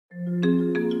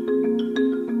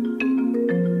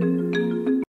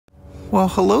Well,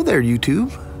 hello there,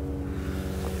 YouTube,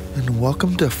 and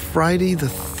welcome to Friday the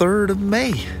 3rd of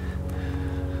May.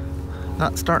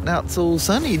 Not starting out so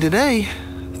sunny today.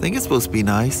 I think it's supposed to be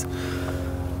nice.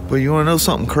 But you want to know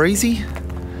something crazy?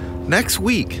 Next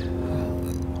week,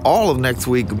 all of next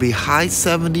week will be high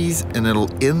 70s and it'll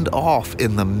end off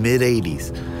in the mid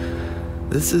 80s.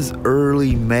 This is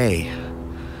early May.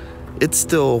 It's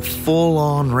still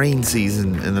full-on rain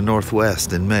season in the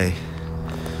Northwest in May.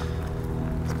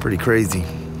 It's pretty crazy.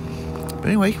 But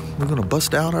anyway, we're gonna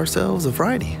bust out ourselves a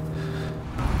Friday.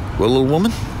 Well, little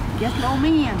woman? Yes, no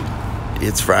man.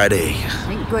 It's Friday.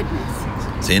 Thank goodness.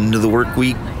 It's the end of the work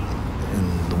week,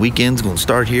 and the weekend's gonna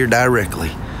start here directly.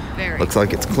 Very. Looks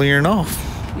like it's clearing off.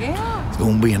 Yeah. It's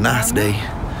gonna be a nice day.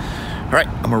 All right,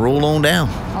 I'm gonna roll on down.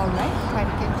 All right, try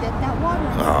to get that water.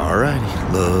 All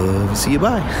righty, love to see you.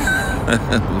 Bye.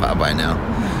 Bye-bye now.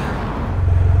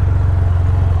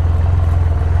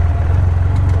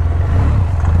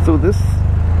 So this,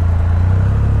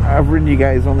 I've ridden you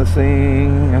guys on this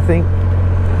thing, I think,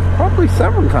 probably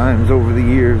several times over the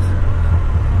years.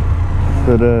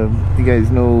 But you guys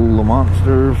know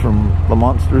LaMonster from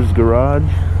LaMonster's Garage.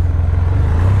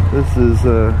 This is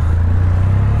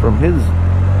from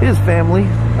his family.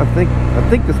 I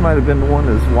think this might have been the one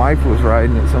his wife was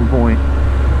riding at some point.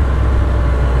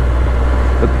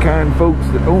 But the kind folks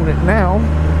that own it now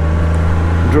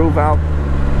drove out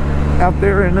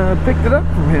there and picked it up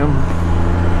from him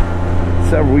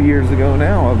several years ago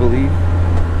now, I believe.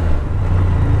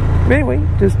 But anyway,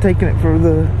 just taking it for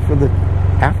the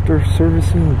after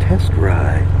servicing test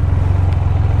ride.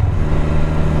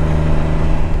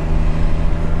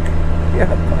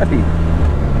 Yeah, buddy.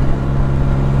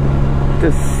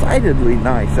 Decidedly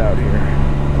nice out here.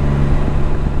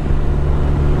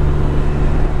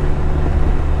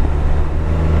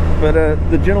 But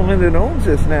the gentleman that owns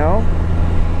this now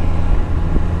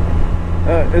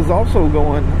is also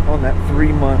going on that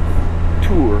 3-month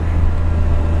tour.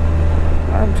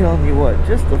 I'm telling you what,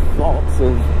 just the thoughts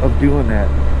of doing that,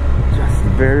 just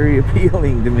very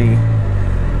appealing to me.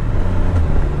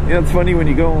 You know, it's funny when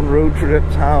you go on road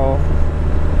trips how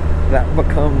that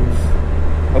becomes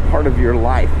a part of your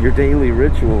life, your daily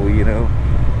ritual, you know.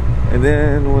 And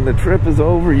then when the trip is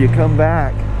over, you come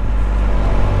back,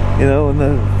 you know, and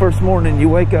the first morning you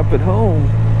wake up at home,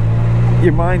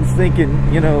 your mind's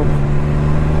thinking, you know,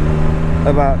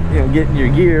 about, you know, getting your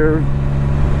gear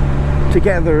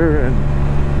together and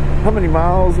how many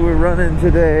miles we're running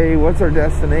today, what's our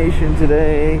destination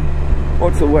today,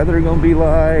 what's the weather going to be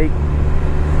like,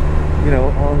 you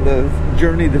know, on the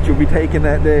journey that you'll be taking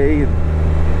that day,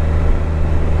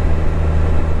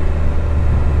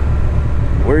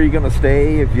 where are you going to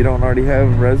stay if you don't already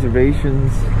have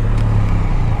reservations.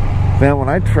 Man, when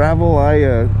I travel,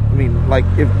 I mean, like,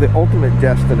 if the ultimate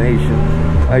destination,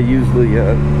 I usually,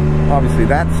 obviously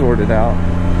that's sorted out.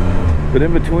 But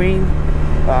in between,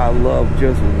 I love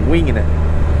just winging it.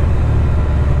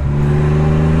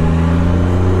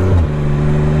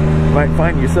 You might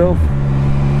find yourself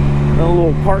in a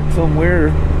little park somewhere,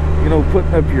 you know,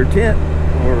 putting up your tent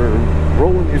or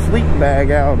rolling your sleeping bag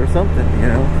out or something, you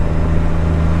know.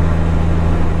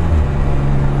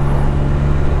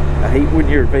 I hate when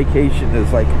your vacation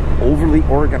is like overly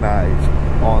organized.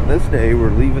 On this day, we're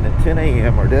leaving at 10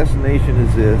 a.m. Our destination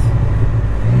is this.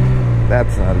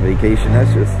 That's not a vacation.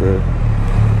 That's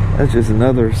just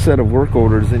another set of work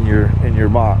orders in your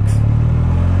box.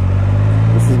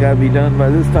 This has got to be done by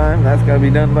this time. That's got to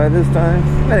be done by this time.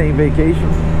 That ain't vacation.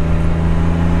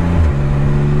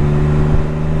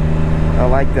 I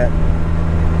like that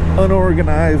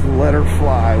unorganized, let her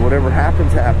fly. Whatever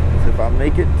happens, happens. If I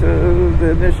make it to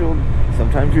the initial,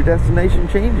 sometimes your destination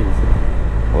changes.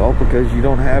 Well, because you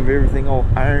don't have everything all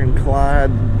ironclad,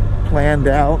 planned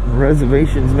out, and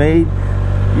reservations made,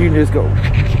 you can just go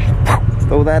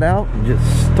throw that out and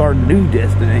just start a new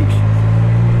destination.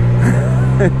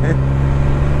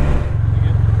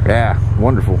 Yeah,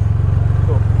 wonderful.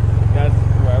 Cool. Guys,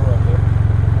 wherever up there.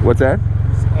 What's that?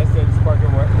 I said just park it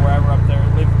wherever up there.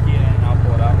 Leave the key in and I'll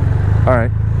pull it out. All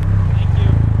right. Thank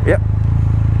you. Yep.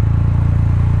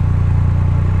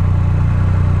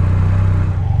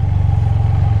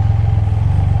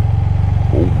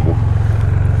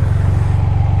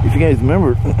 If you guys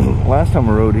remember, last time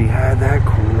I rode, he had that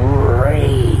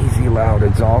crazy loud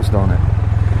exhaust on it.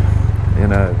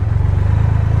 And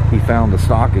he found the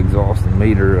stock exhaust and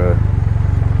made her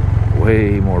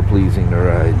way more pleasing to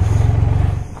ride.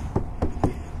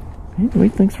 Anyway,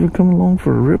 thanks for coming along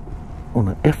for a rip on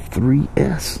an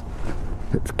F3S.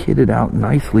 It's kitted out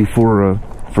nicely for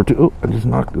two. Oh, I just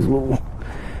knocked this little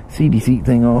CD seat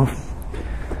thing off.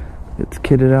 It's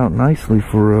kitted out nicely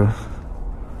for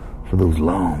for those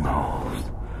long hauls.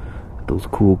 Those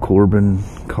cool Corbin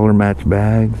color match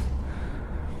bags.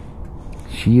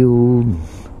 Shield.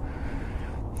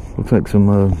 Looks like some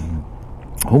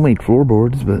homemade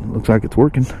floorboards, but looks like it's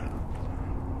working.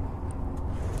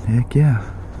 Heck yeah.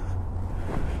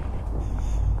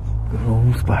 Good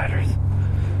old Spyders.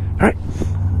 Alright,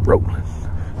 rolling.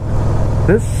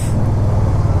 This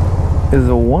is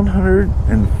a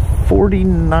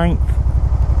 149th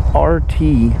RT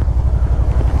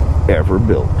ever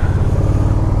built.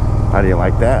 How do you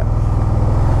like that?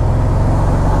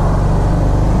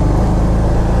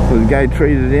 So the guy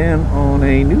traded in on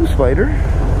a new Spyder,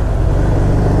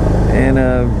 and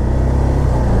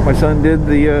my son did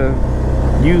the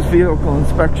used vehicle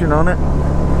inspection on it,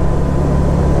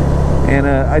 and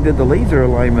I did the laser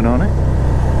alignment on it,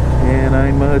 and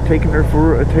I'm taking her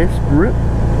for a test rip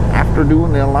after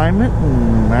doing the alignment,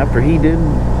 and after he did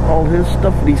all his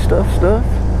stuffy stuff.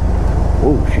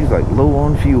 Whoa, she's like low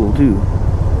on fuel too.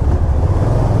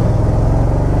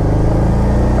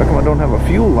 How come I don't have a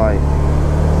fuel light?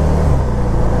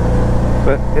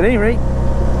 But at any rate,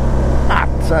 I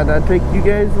decided I'd take you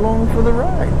guys along for the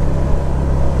ride.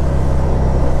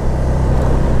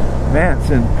 Man,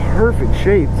 it's in perfect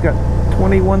shape. It's got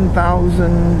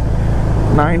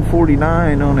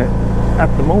 21,949 on it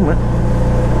at the moment,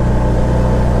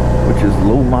 which is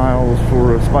low miles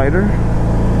for a Spyder.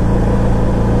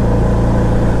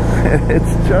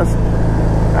 It's just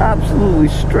absolutely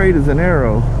straight as an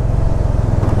arrow.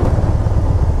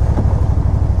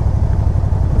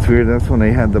 It's weird, that's when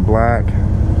they had the black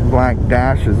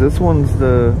dashes. This one's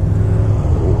the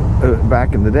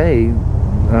back in the day,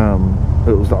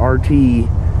 it was the RT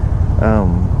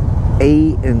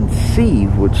A and C,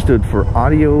 which stood for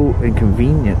Audio and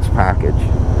Convenience Package.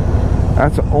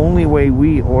 That's the only way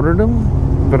we ordered them,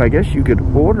 but I guess you could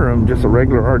order them just a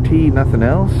regular RT, nothing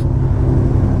else.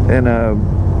 And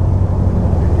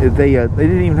they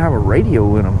didn't even have a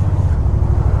radio in them.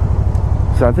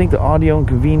 So I think the audio and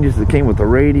convenience that came with the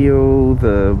radio,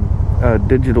 the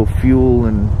digital fuel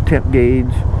and temp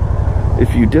gauge,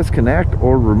 if you disconnect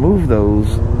or remove those,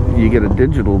 you get a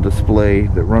digital display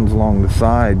that runs along the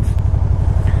sides.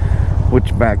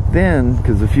 Which back then,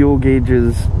 because the fuel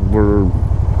gauges were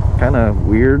kind of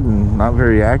weird and not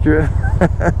very accurate,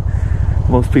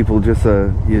 most people just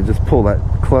you just pull that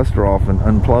cluster off and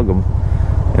unplug them.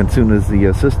 And as soon as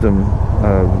the system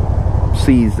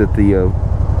sees that the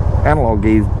analog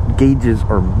gauges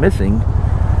are missing,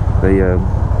 it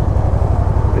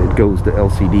goes to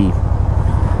LCD.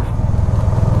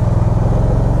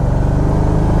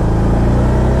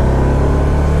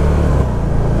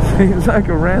 Seems like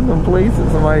a random place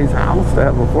at somebody's house to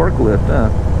have a forklift, huh?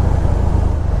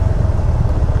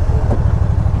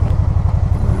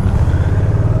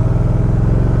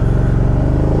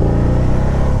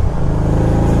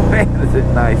 Man, is it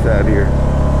nice out here.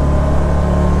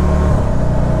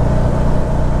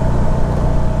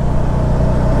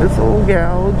 This old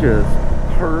gal just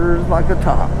purrs like a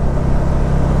top.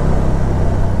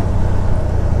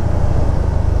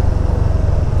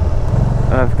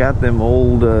 I've got them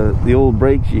old, the old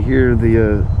brakes. You hear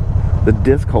the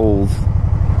disc holes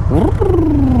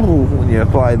when you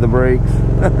apply the brakes.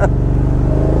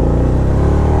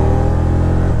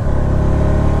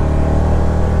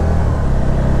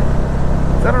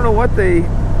 So I don't know what they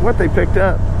picked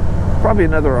up. Probably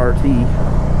another RT.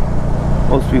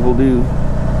 Most people do.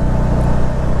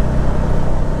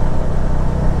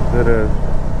 But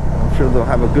I'm sure they'll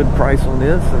have a good price on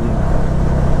this, and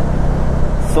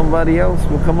somebody else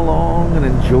will come along and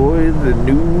enjoy the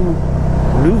new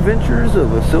ventures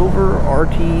of a silver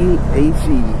RT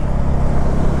AC.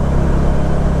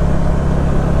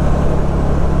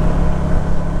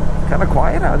 Kind of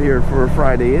quiet out here for a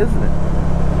Friday, isn't it?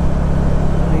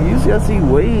 Usually I see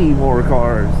way more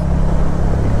cars.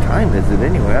 What time is it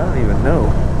anyway? I don't even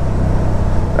know.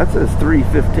 That says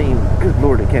 3:15. Good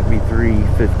Lord, it can't be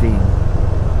 3:15.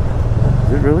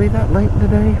 Is it really that late in the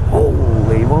day?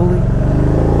 Holy moly.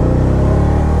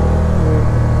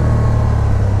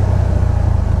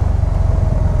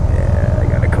 Yeah, I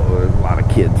gotta call. There's a lot of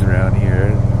kids around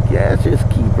here. Yeah, just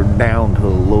keep her down to a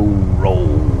low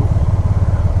roll.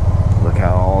 Look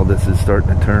how all this is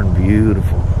starting to turn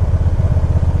beautiful.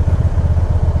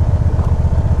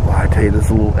 Well, I tell you, this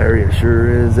little area sure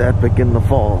is epic in the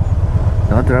fall.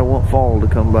 Not that I want fall to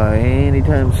come by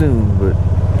anytime soon, but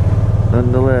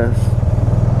nonetheless.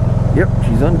 Yep,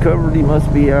 she's uncovered. He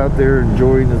must be out there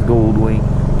enjoying his gold wing.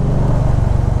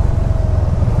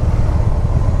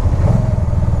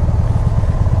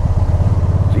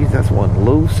 Geez, that's one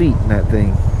low seat in that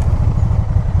thing.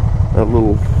 That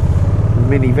little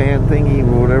minivan thingy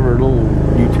or whatever, little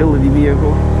utility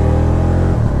vehicle.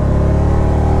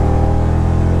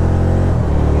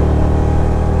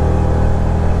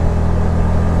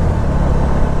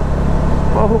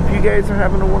 Well, I hope you guys are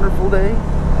having a wonderful day.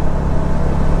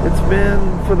 It's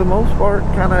been, for the most part,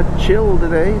 kind of chill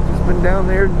today. Just been down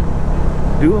there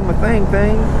doing my thing.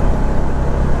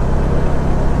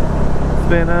 It's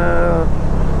been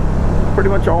pretty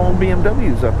much all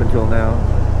BMWs up until now.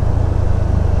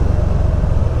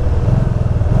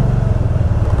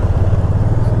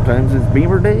 Sometimes it's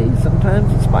Beamer day,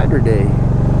 sometimes it's Spyder day.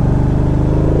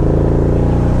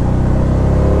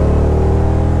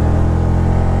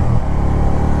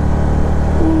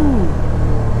 Ooh,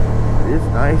 it is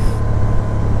nice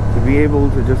to be able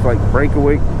to just like break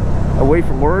away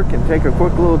from work and take a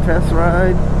quick little test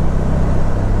ride.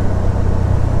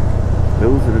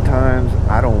 Those are the times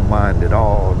I don't mind at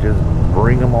all. Just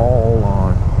bring them all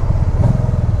on.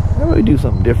 Maybe we do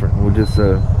something different. We'll just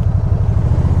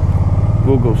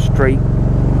we'll go straight,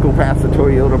 go past the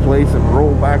Toyota place and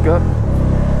roll back up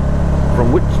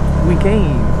from which we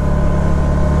came.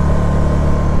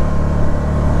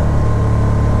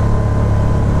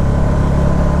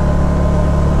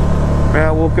 Man,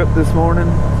 I woke up this morning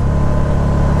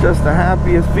just the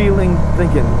happiest feeling,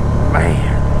 thinking,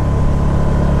 man,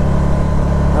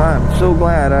 I'm so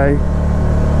glad I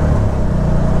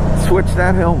switched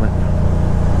that helmet.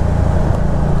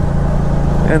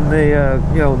 And the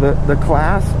you know, the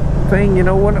class thing, you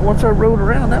know, once I rode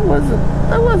around, that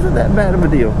wasn't that bad of a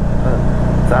deal.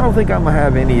 So I don't think I'm gonna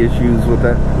have any issues with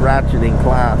that ratcheting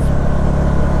class.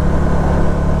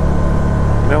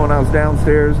 You know, when I was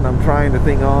downstairs and I'm trying the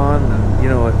thing on, and you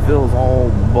know, it feels all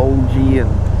bulgy, and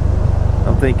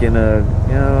I'm thinking, I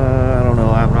don't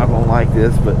know, I'm not gonna like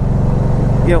this, but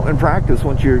you know, in practice,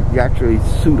 once you actually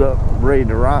suit up, ready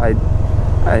to ride,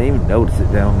 I didn't even notice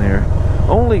it down there.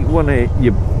 Only when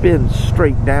you bend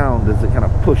straight down does it kind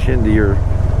of push into your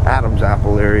Adam's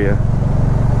apple area.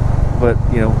 But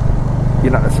you know,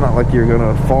 it's not like you're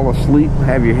gonna fall asleep and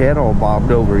have your head all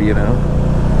bobbed over. You know,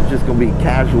 it's just gonna be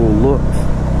casual looks.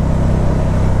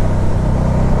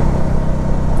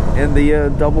 And the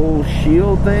double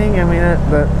shield thing, I mean,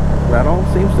 that all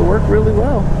seems to work really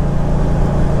well.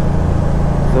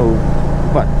 So,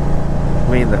 but I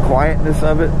mean, the quietness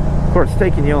of it, of course,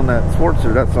 taking you on that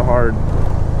Sportster, that's a hard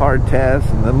test.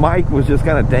 And the mic was just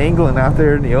kind of dangling out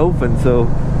there in the open, so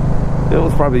it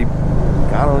was probably,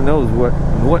 God only knows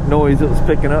what noise it was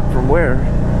picking up from where.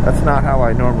 That's not how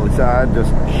I normally say. I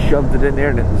just shoved it in there,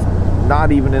 and it was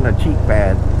not even in a cheek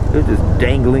pad. It was just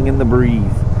dangling in the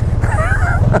breeze.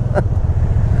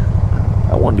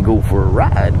 I wanted to go for a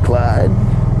ride, Clyde.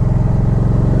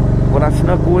 When I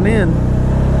snuck one in,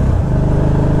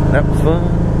 that was fun.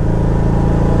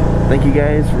 Thank you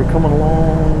guys for coming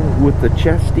along with the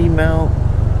chesty mount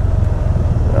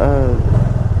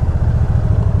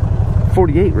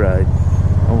 48 ride.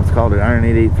 I almost called it Iron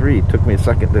 883. It took me a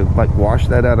second to like wash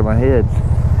that out of my head.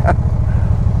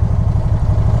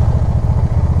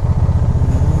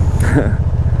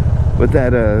 But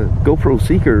that GoPro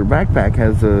Seeker backpack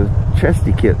has a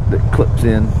chesty kit that clips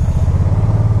in.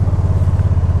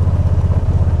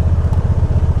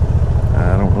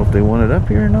 I don't know if they want it up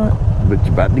here or not, but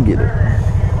you're about to get it.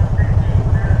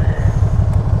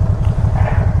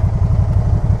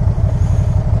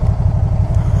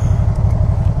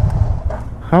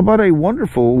 How about a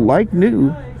wonderful, like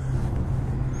new?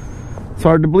 It's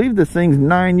hard to believe this thing's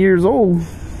 9 years old.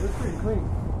 Looks pretty clean.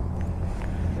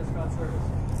 Just got service.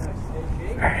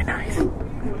 Very nice.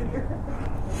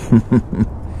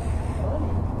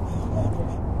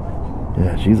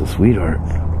 Yeah, she's a sweetheart.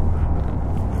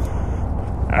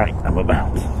 Alright, I'm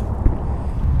about.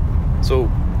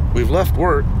 So, we've left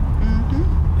work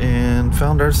and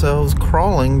found ourselves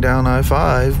crawling down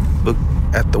I-5 but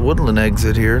at the Woodland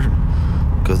exit here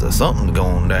because there's something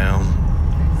going down.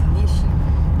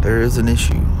 There is an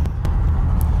issue.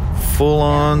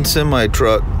 Full-on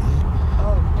semi-truck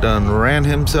done ran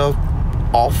himself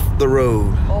off the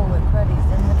road. Oh, it cruddies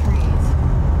in the trees.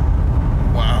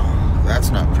 Wow, that's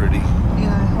not pretty.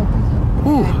 Yeah, I hope it's...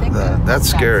 Ooh, I think that's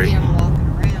scary. I see him walking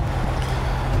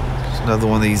around. It's another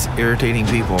one of these irritating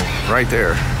people right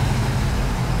there.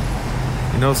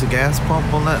 You notice a gas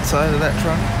pump on that side of that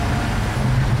truck?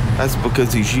 That's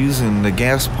because he's using the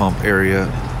gas pump area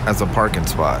as a parking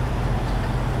spot.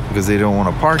 Because they don't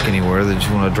want to park anywhere, they just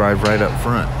want to drive right up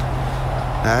front.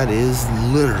 That is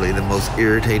literally the most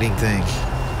irritating thing.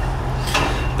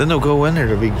 Then they'll go in there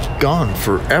to be gone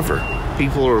forever.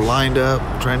 People are lined up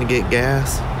trying to get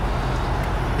gas.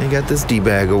 And you got this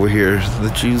D-bag over here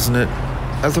that's using it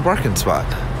as a parking spot.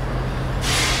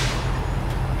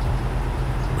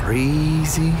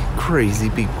 Crazy, crazy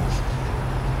people.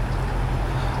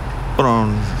 But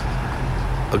on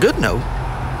a good note,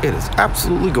 it is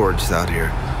absolutely gorgeous out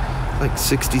here. Like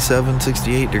 67,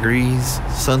 68 degrees.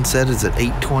 Sunset is at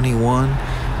 8:21.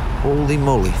 Holy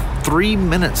moly. 3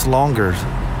 minutes longer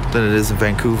than it is in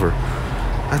Vancouver.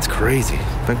 That's crazy.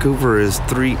 Vancouver is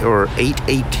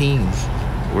 8:18.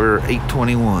 We're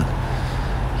 8:21.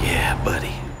 Yeah,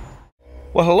 buddy.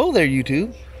 Well, hello there,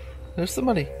 YouTube. There's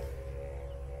somebody.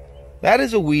 That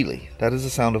is a wheelie. That is the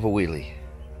sound of a wheelie.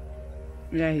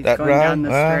 Yeah, he's going down the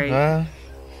straight.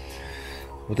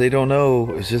 What they don't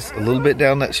know is just a little bit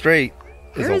down that straight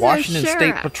is a Washington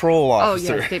State Patrol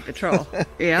officer. Oh, yeah, State Patrol.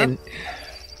 Yeah. And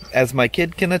as my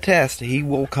kid can attest, he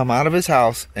will come out of his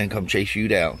house and come chase you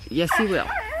down. Yes, he will.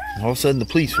 All of a sudden, the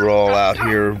police were all out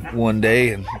here one day,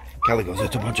 and Kelly goes,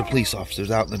 "There's a bunch of police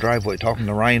officers out in the driveway talking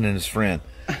to Ryan and his friend."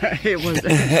 It was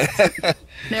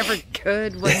never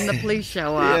good when the police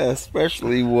show up. Yeah,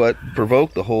 especially what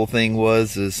provoked the whole thing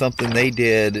was something they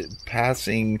did it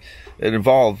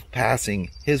involved passing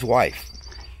his wife.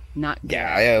 Not good.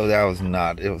 Yeah, it was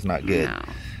not good. No.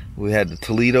 We had the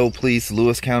Toledo police,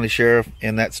 Lewis County Sheriff,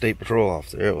 and that State Patrol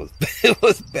officer. It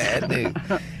was bad news.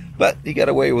 But he got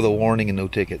away with a warning and no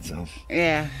ticket, so.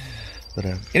 Yeah. But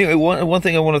anyway, one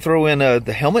thing I want to throw in,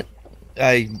 the helmet.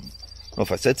 I don't know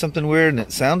if I said something weird and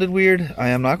it sounded weird. I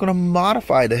am not going to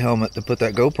modify the helmet to put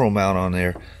that GoPro mount on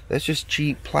there. That's just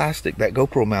cheap plastic, that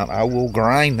GoPro mount. I will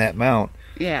grind that mount,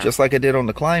 just like I did on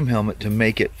the Climb helmet, to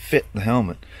make it fit the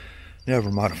helmet.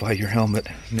 Never modify your helmet.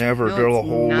 Never drill a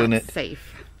hole in it.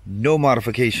 Safe. No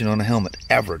modification on a helmet,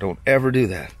 ever. Don't ever do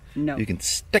that. No. You can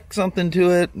stick something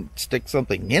to it, stick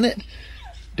something in it.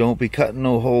 Don't be cutting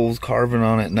no holes, carving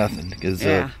on it, nothing. Because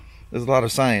there's a lot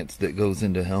of science that goes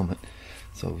into a helmet.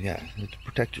 So, yeah, to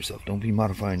protect yourself. Don't be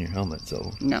modifying your helmet.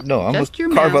 So, no I'm going to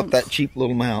carve up that cheap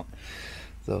little mount.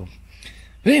 So,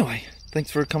 but anyway,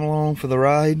 thanks for coming along for the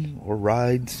ride, or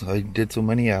rides. I did so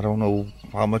many, I don't know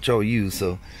how much I'll use,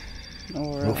 so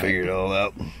we'll figure it all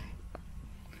out.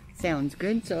 Sounds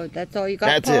good. So that's all you got,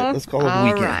 That's Paul? it. Let's call it a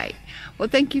weekend. All right. Well,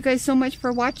 thank you guys so much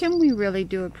for watching. We really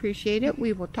do appreciate it.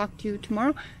 We will talk to you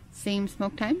tomorrow. Same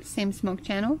smoke time, same smoke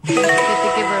channel. Don't forget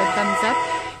to give her a thumbs up.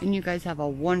 And you guys have a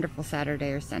wonderful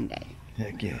Saturday or Sunday.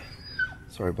 Heck yeah.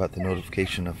 Sorry about the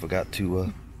notification. I forgot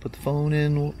to put the phone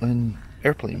in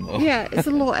airplane mode. Yeah, it's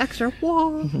a little extra.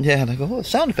 Whoa. Yeah, and I go, oh,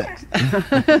 sound effects.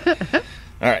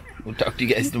 All right. We'll talk to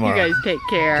you guys tomorrow. You guys take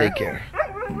care. Take care.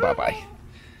 Bye-bye.